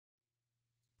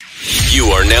You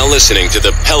are now listening to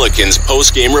the Pelicans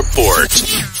Postgame Report.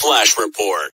 Flash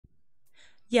Report.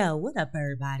 Yo, what up,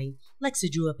 everybody?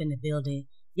 Lexxah Drew up in the building.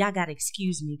 Y'all gotta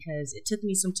excuse me because it took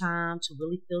me some time to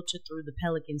really filter through the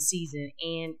Pelican season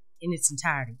and in its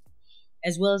entirety,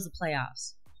 as well as the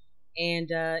playoffs. And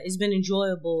it's been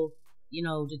enjoyable,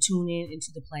 to tune in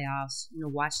into the playoffs,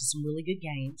 watching some really good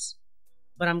games.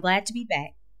 But I'm glad to be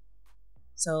back.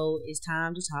 So it's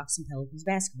time to talk some Pelicans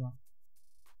basketball.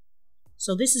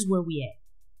 So this is where we at.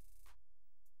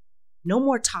 No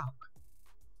more talk,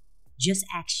 just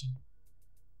action.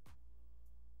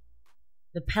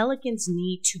 The Pelicans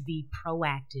need to be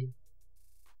proactive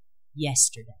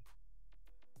yesterday.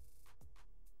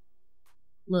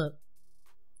 Look,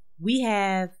 we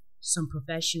have some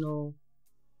professional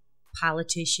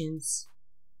politicians,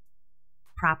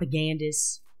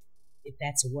 propagandists, if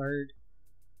that's a word,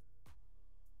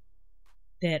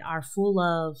 that are full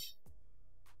of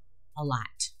a lot.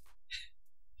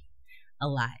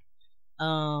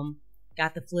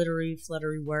 Got the fluttery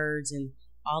words and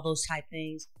all those type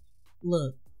things.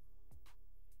 Look,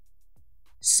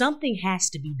 something has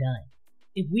to be done.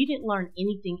 If we didn't learn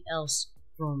anything else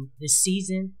from this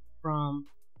season, from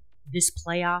this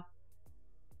playoff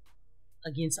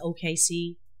against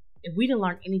OKC, if we didn't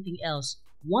learn anything else,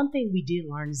 one thing we did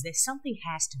learn is that something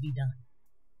has to be done.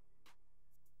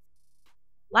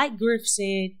 Like Griff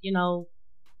said,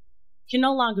 can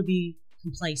no longer be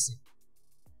complacent.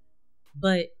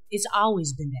 But it's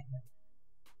always been that way.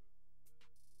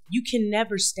 You can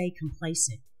never stay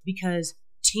complacent because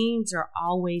teams are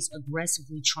always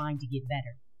aggressively trying to get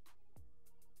better.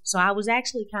 So I was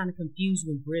actually kind of confused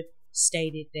when Griff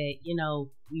stated that,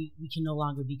 we can no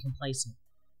longer be complacent.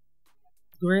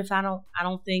 Griff, I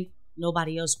don't think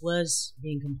nobody else was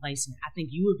being complacent. I think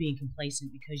you were being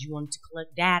complacent because you wanted to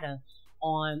collect data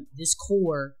on this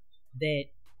core that,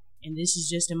 and this is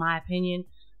just in my opinion,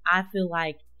 I feel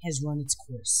like has run its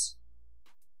course.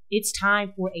 It's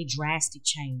time for a drastic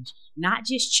change. Not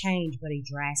just change, but a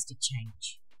drastic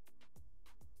change.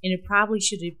 And it probably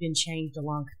should have been changed a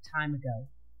long time ago.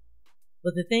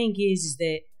 But the thing is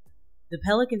that the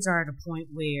Pelicans are at a point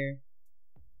where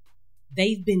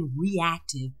they've been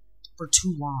reactive for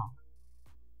too long.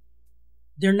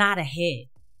 They're not ahead.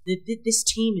 This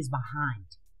team is behind.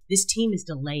 This team is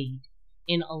delayed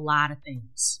in a lot of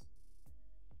things.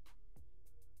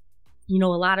 A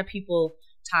lot of people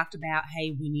talked about,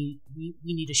 hey, we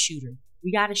need a shooter.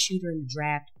 We got a shooter in the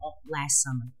draft last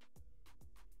summer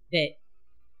that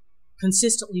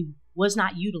consistently was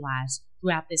not utilized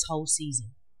throughout this whole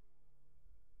season.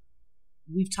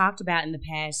 We've talked about in the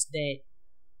past that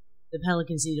the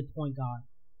Pelicans need a point guard.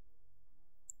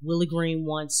 Willie Green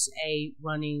wants a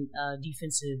running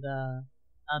defensive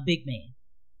big man.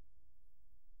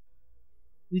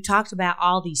 We talked about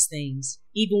all these things,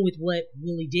 even with what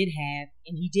Willie did have,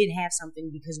 and he did have something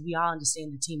because we all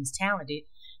understand the team is talented.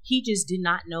 He just did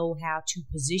not know how to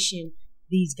position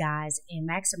these guys and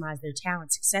maximize their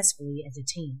talent successfully as a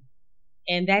team.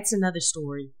 And that's another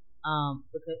story.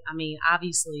 Because,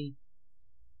 obviously,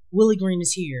 Willie Green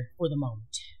is here for the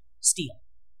moment, still.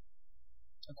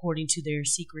 According to their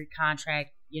secret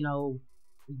contract,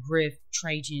 Griff,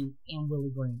 Trajan, and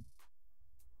Willie Green.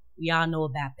 We all know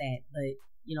about that, but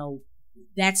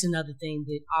that's another thing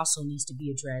that also needs to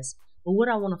be addressed. But what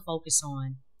I want to focus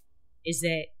on is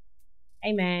that,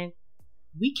 hey man,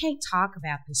 we can't talk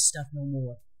about this stuff no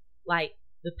more. Like,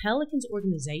 the Pelicans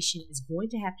organization is going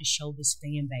to have to show this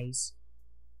fan base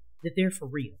that they're for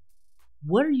real.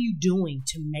 What are you doing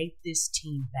to make this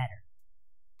team better?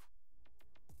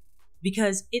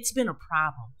 Because it's been a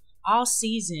problem. All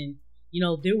season,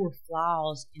 there were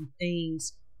flaws and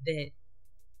things that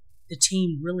the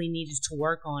team really needed to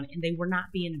work on, and they were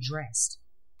not being addressed.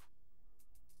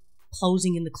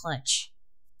 Closing in the clutch.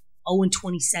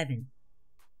 0-27.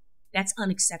 That's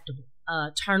unacceptable.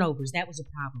 Turnovers, that was a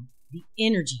problem. The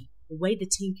energy, the way the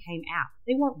team came out,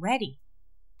 they weren't ready.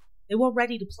 They weren't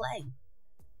ready to play.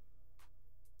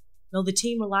 No, the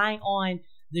team relying on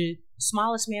the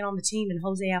smallest man on the team in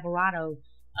Jose Alvarado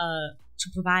to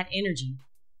provide energy.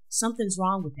 Something's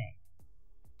wrong with that.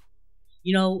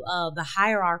 The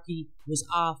hierarchy was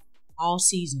off all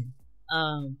season.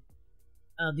 The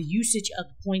usage of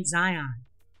the point Zion,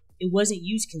 it wasn't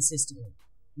used consistently.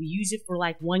 We used it for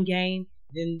like one game,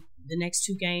 then the next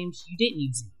 2 games, you didn't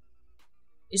use it.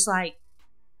 It's like,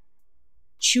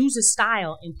 choose a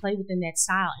style and play within that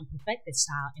style and perfect that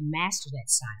style and master that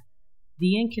style.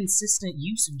 The inconsistent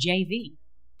use of JV.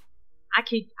 I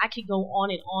could go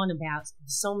on and on about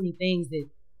so many things that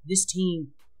this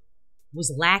team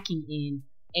was lacking in,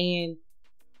 and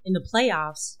in the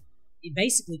playoffs, it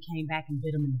basically came back and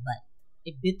bit them in the butt.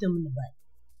 It bit them in the butt.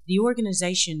 The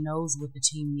organization knows what the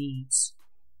team needs.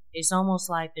 It's almost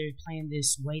like they're playing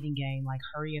this waiting game, like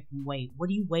hurry up and wait. What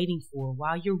are you waiting for?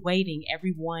 While you're waiting,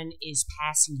 everyone is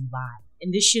passing you by.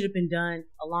 And this should have been done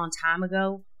a long time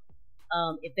ago.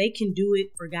 If they can do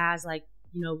it for guys like,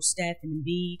 Steph and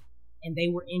Embiid, and they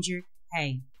were injured,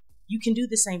 hey, you can do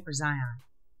the same for Zion.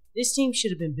 This team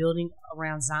should have been building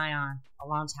around Zion a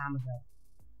long time ago.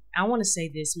 I want to say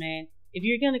this, man. If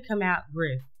you're going to come out,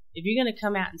 Griff, if you're going to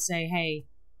come out and say, hey,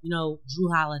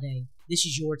 Drew Holiday, this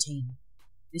is your team.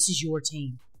 This is your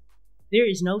team. There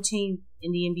is no team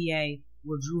in the NBA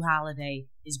where Drew Holiday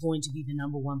is going to be the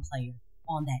number one player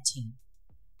on that team,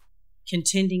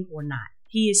 contending or not.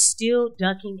 He is still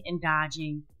ducking and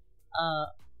dodging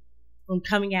from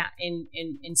coming out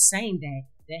and saying that,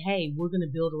 hey, we're going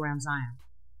to build around Zion.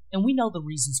 And we know the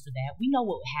reasons for that. We know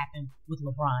what happened with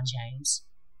LeBron James.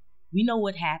 We know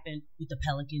what happened with the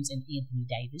Pelicans and Anthony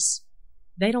Davis.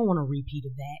 They don't want a repeat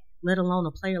of that, let alone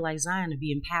a player like Zion to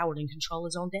be empowered and control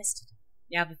his own destiny.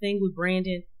 Now, the thing with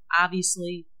Brandon,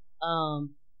 obviously, I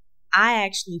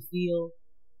actually feel,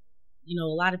 a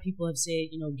lot of people have said,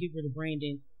 get rid of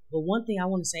Brandon. But one thing I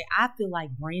want to say, I feel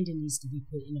like Brandon needs to be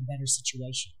put in a better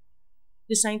situation.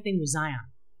 The same thing with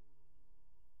Zion.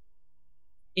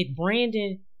 If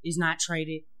Brandon is not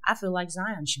traded, I feel like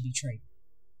Zion should be traded.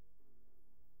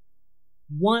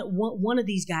 One of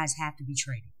these guys have to be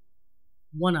traded.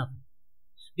 One of them.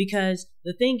 Because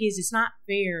the thing is, it's not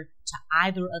fair to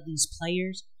either of these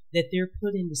players that they're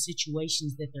put in the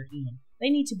situations that they're in. They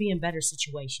need to be in better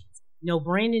situations.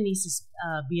 Brandon needs to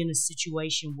be in a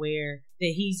situation where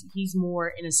that he's more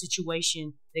in a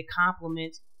situation that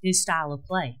complements his style of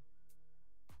play.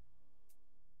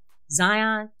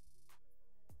 Zion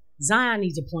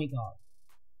needs a point guard.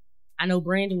 I know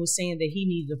Brandon was saying that he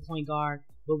needed a point guard,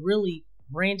 but really,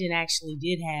 Brandon actually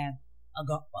did have a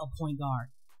point guard.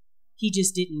 He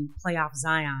just didn't play off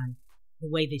Zion the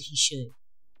way that he should.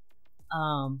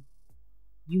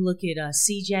 You look at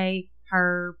CJ,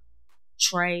 Herb,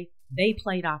 Trey, they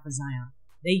played off of Zion.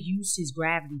 They used his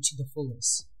gravity to the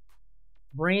fullest.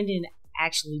 Brandon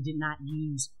actually did not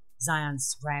use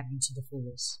Zion's gravity to the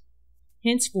fullest.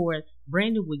 Henceforth,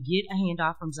 Brandon would get a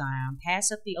handoff from Zion,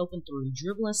 pass up the open three,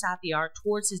 dribble inside the arc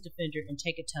towards his defender, and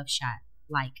take a tough shot.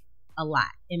 Like, a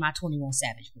lot in my 21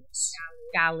 Savage voice.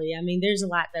 Golly, there's a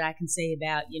lot that I can say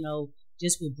about,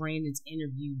 just with Brandon's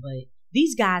interview, but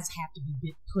these guys have to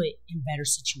be put in better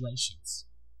situations.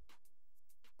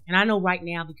 And I know right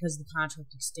now, because of the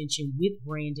contract extension with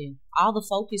Brandon, all the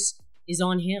focus is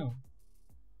on him.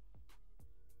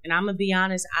 And I'm going to be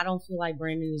honest, I don't feel like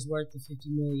Brandon is worth the $50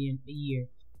 million a year.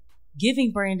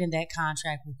 Giving Brandon that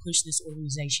contract will push this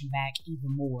organization back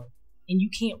even more. And you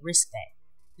can't risk that.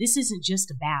 This isn't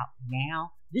just about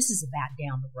now. This is about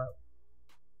down the road.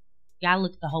 You gotta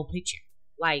look at the whole picture.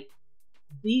 Like,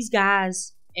 these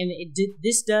guys, and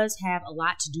this does have a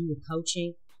lot to do with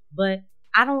coaching, but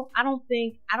I don't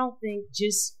think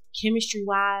just chemistry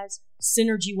wise,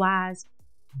 synergy wise,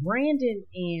 Brandon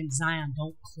and Zion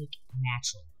don't click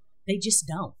naturally. They just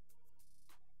don't.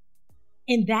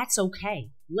 And that's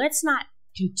okay. Let's not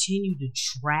continue to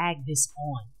drag this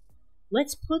on.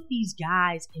 Let's put these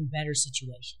guys in better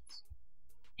situations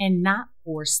and not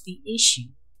force the issue.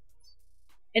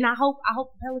 And I hope the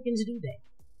Pelicans do that,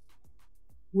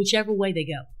 whichever way they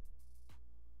go,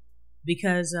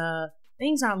 because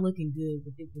things aren't looking good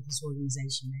with this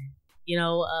organization, man.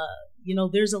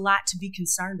 There's a lot to be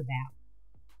concerned about.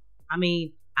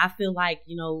 I feel like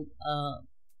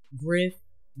Griff,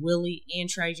 Willie, and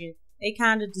Trajan, they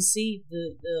kind of deceived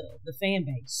the fan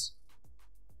base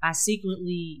by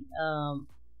secretly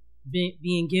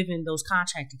being given those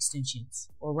contract extensions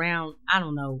around, I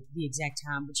don't know the exact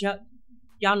time, but y'all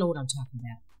know what I'm talking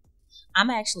about. I'm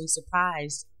actually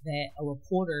surprised that a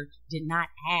reporter did not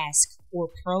ask or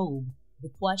probe the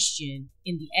question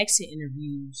in the exit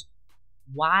interviews,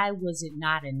 why was it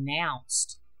not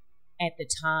announced at the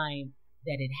time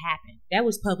that it happened? That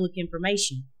was public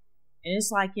information. And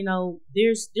it's like,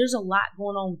 there's a lot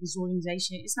going on with this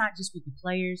organization. It's not just with the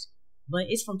players, but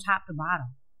it's from top to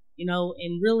bottom,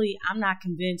 and really, I'm not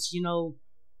convinced,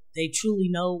 they truly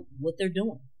know what they're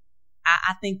doing.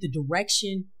 I think the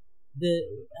direction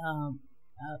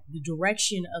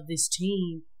of this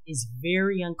team is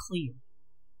very unclear.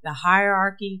 The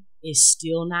hierarchy is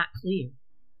still not clear.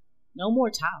 No more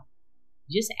talk,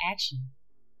 just action.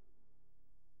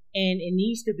 And it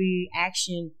needs to be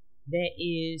action that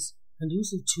is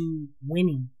conducive to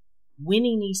winning.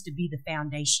 Winning needs to be the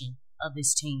foundation of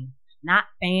this team. Not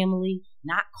family,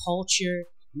 not culture,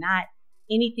 not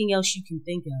anything else you can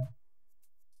think of.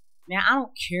 Man, I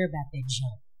don't care about that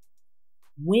junk.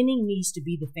 winning needs to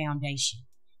be the foundation.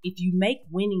 If you make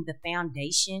winning the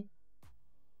foundation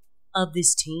of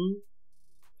this team,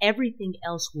 everything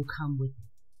else will come with it.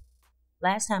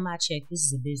 Last time I checked, this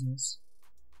is a business.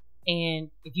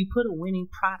 And if you put a winning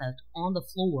product on the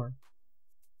floor,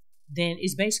 then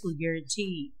it's basically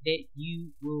guaranteed that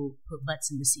you will put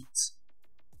butts in the seats.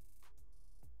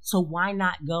 So why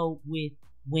not go with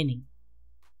winning?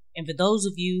 And for those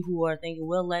of you who are thinking,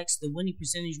 well, Lex, the winning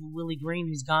percentage with Willie Green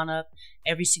has gone up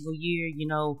every single year. You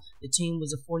know, the team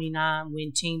was a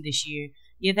 49-win team this year.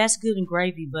 Yeah, that's good and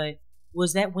gravy, but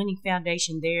was that winning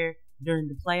foundation there during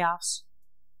the playoffs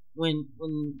when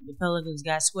the Pelicans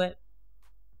got swept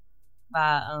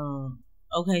by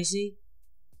OKC?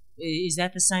 Is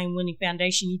that the same winning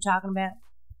foundation you're talking about?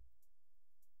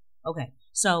 Okay,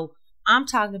 so I'm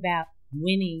talking about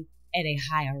winning at a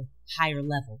higher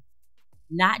level,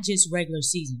 not just regular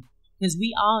season. Because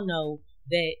we all know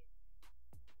that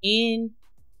in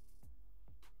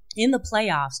the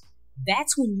playoffs,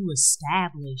 that's when you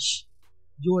establish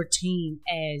your team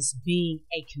as being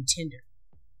a contender,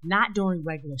 not during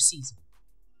regular season.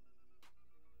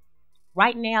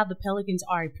 Right now, the Pelicans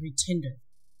are a pretender.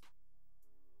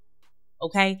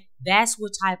 Okay? That's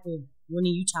what type of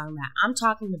winning you're talking about. I'm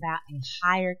talking about a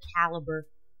higher caliber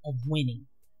of winning.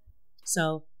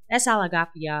 So that's all I got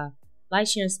for y'all. Like,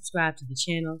 share, and subscribe to the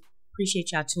channel.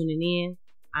 Appreciate y'all tuning in.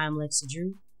 I'm Lexxah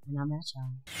Drew, and I'm at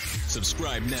y'all.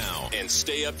 Subscribe now and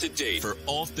stay up to date for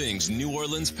all things New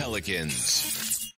Orleans Pelicans.